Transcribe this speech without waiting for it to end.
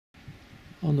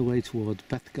On the way towards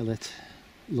Beddgelert,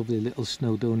 lovely little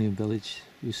Snowdonian village.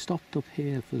 We stopped up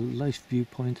here for a nice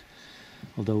viewpoint,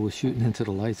 although we're shooting into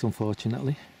the light,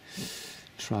 unfortunately.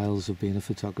 Trials of being a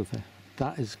photographer.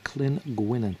 That is Glyn.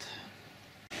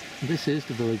 This is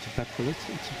the village of Beddgelert.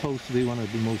 It's supposed to be one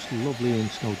of the most lovely in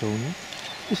Snowdonia.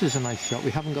 This is a nice shot.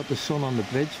 We haven't got the sun on the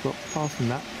bridge, but apart from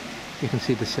that, you can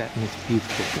see the set and it's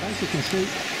beautiful. But as you can see,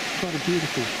 it's got a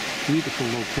beautiful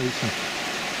location,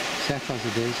 set as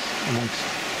it is amongst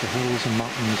the hills and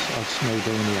mountains of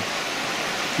Snowdonia.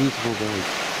 Beautiful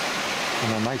village,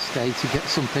 and a nice day to get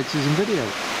some pictures and video.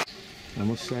 I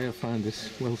must say I find this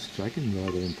Welsh dragon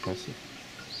rather impressive.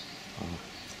 Oh,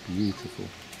 beautiful.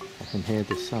 I can hear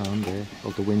the sound there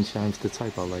of the wind chimes, the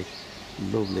type I like.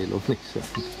 Lovely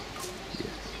sound.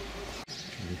 Yes.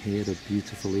 And here the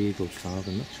beautiful eagle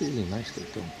carving. That's really nicely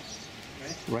done.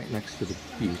 Right next to the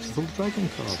beautiful dragon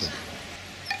carving.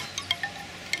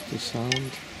 The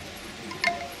sound,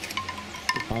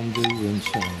 the bamboo wind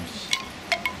chimes.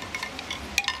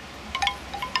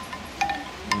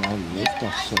 And I love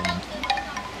that sound.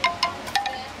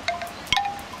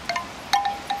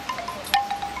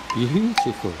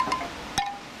 Beautiful.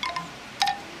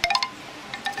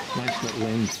 Nice little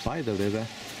lanes by the river,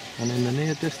 and in the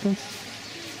near distance,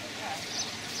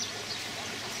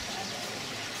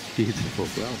 beautiful.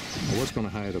 Well, I was going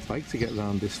to hire a bike to get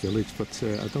around this village, but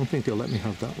I don't think they'll let me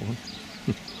have that one.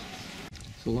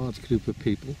 It's a large group of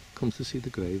people come to see the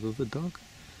grave of a dog.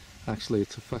 Actually,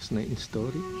 it's a fascinating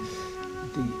story.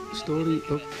 The story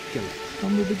of Gelert.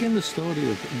 And we begin the story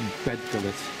of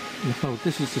Beddgelert. Now,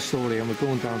 this is the story, and we're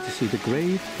going down to see the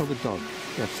grave of a dog.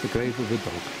 Yes, the grave of a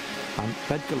dog. And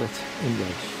Beddgelert in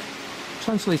Welsh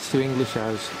translates to English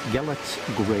as Gelert's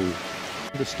grave.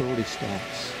 The story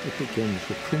starts, it begins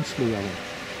with Prince Llewellyn.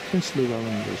 Prince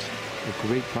Llewellyn was a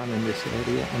great man in this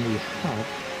area, and he had,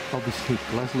 obviously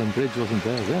Gleslyn Bridge wasn't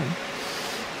there then,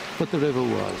 but the river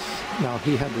was. Now,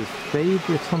 he had his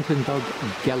favourite hunting dog,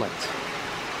 Gelert.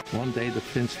 One day the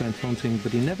prince went hunting,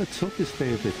 but he never took his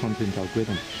favourite hunting dog with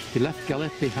him. He left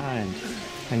Gelert behind,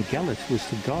 and Gelert was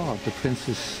to guard the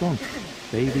prince's son,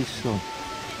 baby son.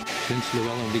 Prince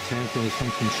Llewellyn returned from his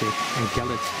hunting trip, and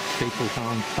Gelert's faithful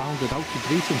hound bounded out to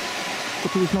greet him,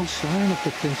 but there was no sign of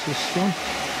the prince's son.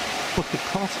 But the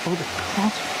cot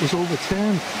was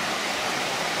overturned,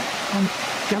 and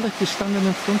Gelert was standing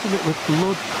in front of it with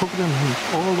blood covering him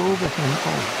all over him.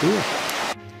 Oh dear.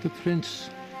 The prince,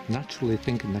 naturally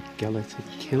thinking that Gelert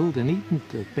had killed and eaten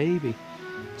the baby,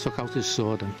 took out his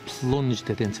sword and plunged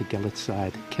it into Gelert's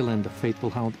side, killing the faithful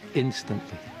hound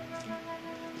instantly.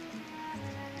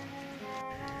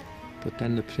 But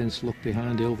then the prince looked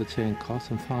behind the overturned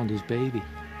cot and found his baby,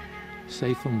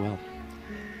 safe and well.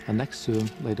 And next to him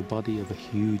lay the body of a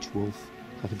huge wolf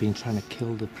that had been trying to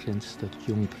kill the prince, that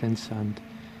young prince, and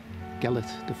Gelert,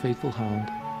 the faithful hound,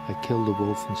 had killed the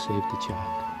wolf and saved the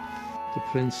child. The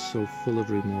prince, so full of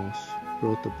remorse,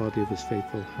 brought the body of his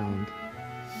faithful hound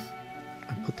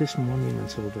and put this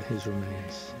monument over his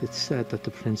remains. It's said that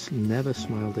the prince never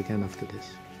smiled again after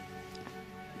this.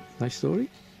 Nice story?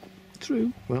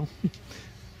 True? Well,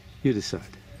 you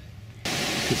decide.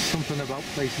 There's something about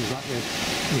places like this.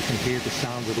 You can hear the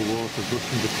sound of the water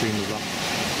rushing between the rocks.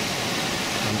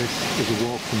 And this is a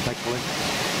walk from Beddgelert.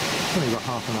 It's only about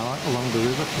half an hour along the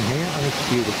river from here, and it's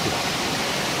beautiful.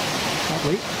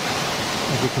 Lovely.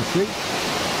 As you can see,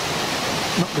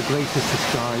 not the greatest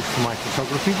disguise for my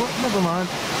photography, but never mind,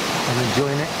 I'm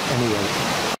enjoying it anyway.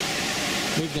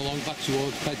 Moving along back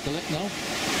towards Beddgelert now,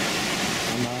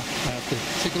 and I have to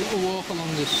take a little walk along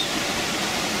this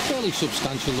fairly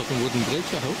substantial looking wooden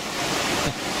bridge, I hope.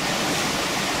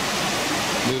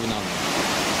 Moving on.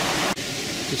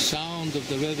 The sound of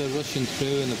the river rushing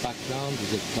through in the background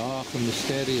is a dark and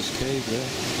mysterious cave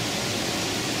there.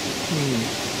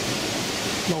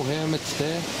 No hermits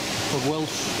there, of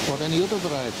Welsh or any other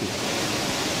variety.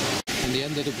 And the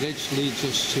end of the bridge leads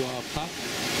us to our path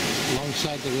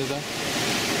alongside the river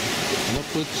and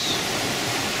upwards,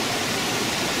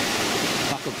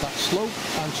 back up that slope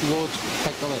and towards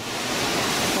Beddgelert.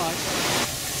 Bye.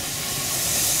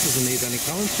 Doesn't need any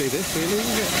commentary this really,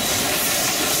 does it?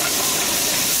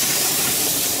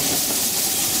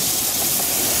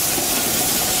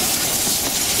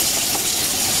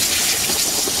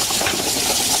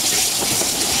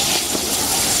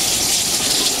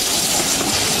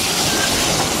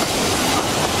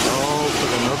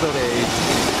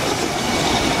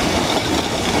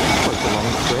 Quite a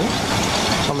long train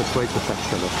on its way to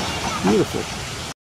Beddgelert. Beautiful.